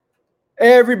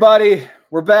Hey, everybody.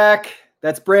 We're back.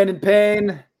 That's Brandon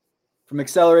Payne from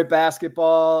Accelerate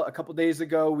Basketball. A couple days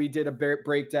ago, we did a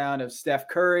breakdown of Steph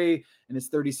Curry and his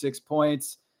 36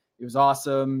 points. It was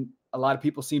awesome. A lot of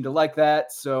people seem to like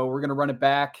that. So we're going to run it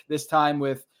back this time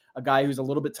with a guy who's a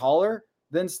little bit taller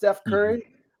than Steph Curry.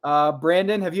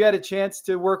 Brandon, have you had a chance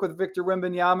to work with Victor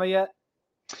Wembanyama yet?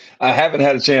 I haven't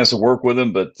had a chance to work with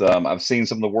him, but I've seen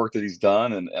some of the work that he's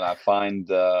done, and I find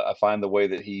the way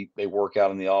that they work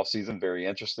out in the off season very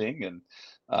interesting, and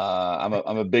I'm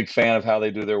a big fan of how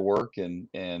they do their work,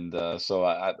 so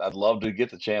I'd love to get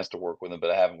the chance to work with him, but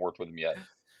I haven't worked with him yet.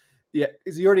 Yeah,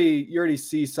 because you already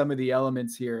see some of the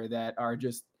elements here that are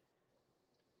just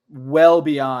well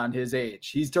beyond his age.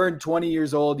 He's turned 20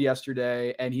 years old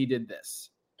yesterday, and he did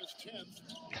this.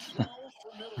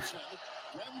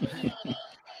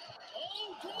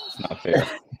 Not fair.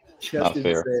 Just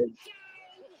insane.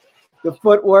 The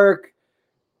footwork,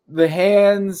 the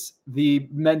hands, the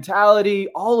mentality,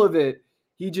 all of it.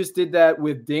 He just did that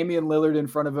with Damian Lillard in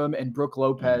front of him and Brooke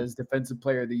Lopez, Defensive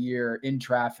Player of the Year, in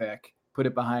traffic, put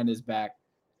it behind his back,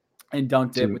 and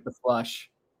dunked it with the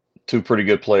flush. Two pretty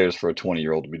good players for a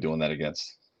 20-year-old to be doing that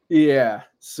against. Yeah.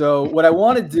 So what I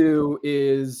want to do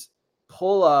is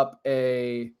pull up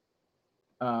a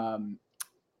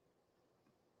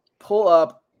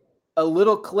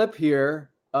little clip here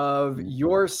of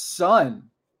your son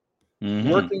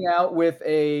working out with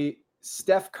a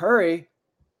Steph Curry.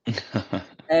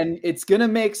 And it's going to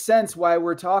make sense why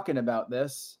we're talking about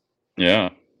this. Yeah.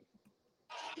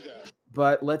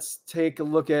 But let's take a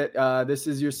look at this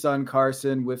is your son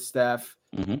Carson with Steph.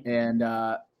 And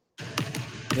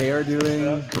they are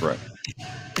doing correct.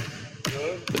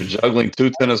 They're juggling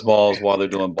two tennis balls while they're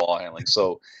doing ball handling.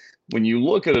 So when you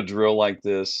look at a drill like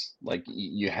this, like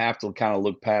you have to kind of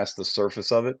look past the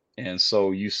surface of it. And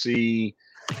so you see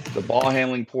the ball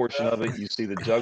handling portion of it, you see the juggling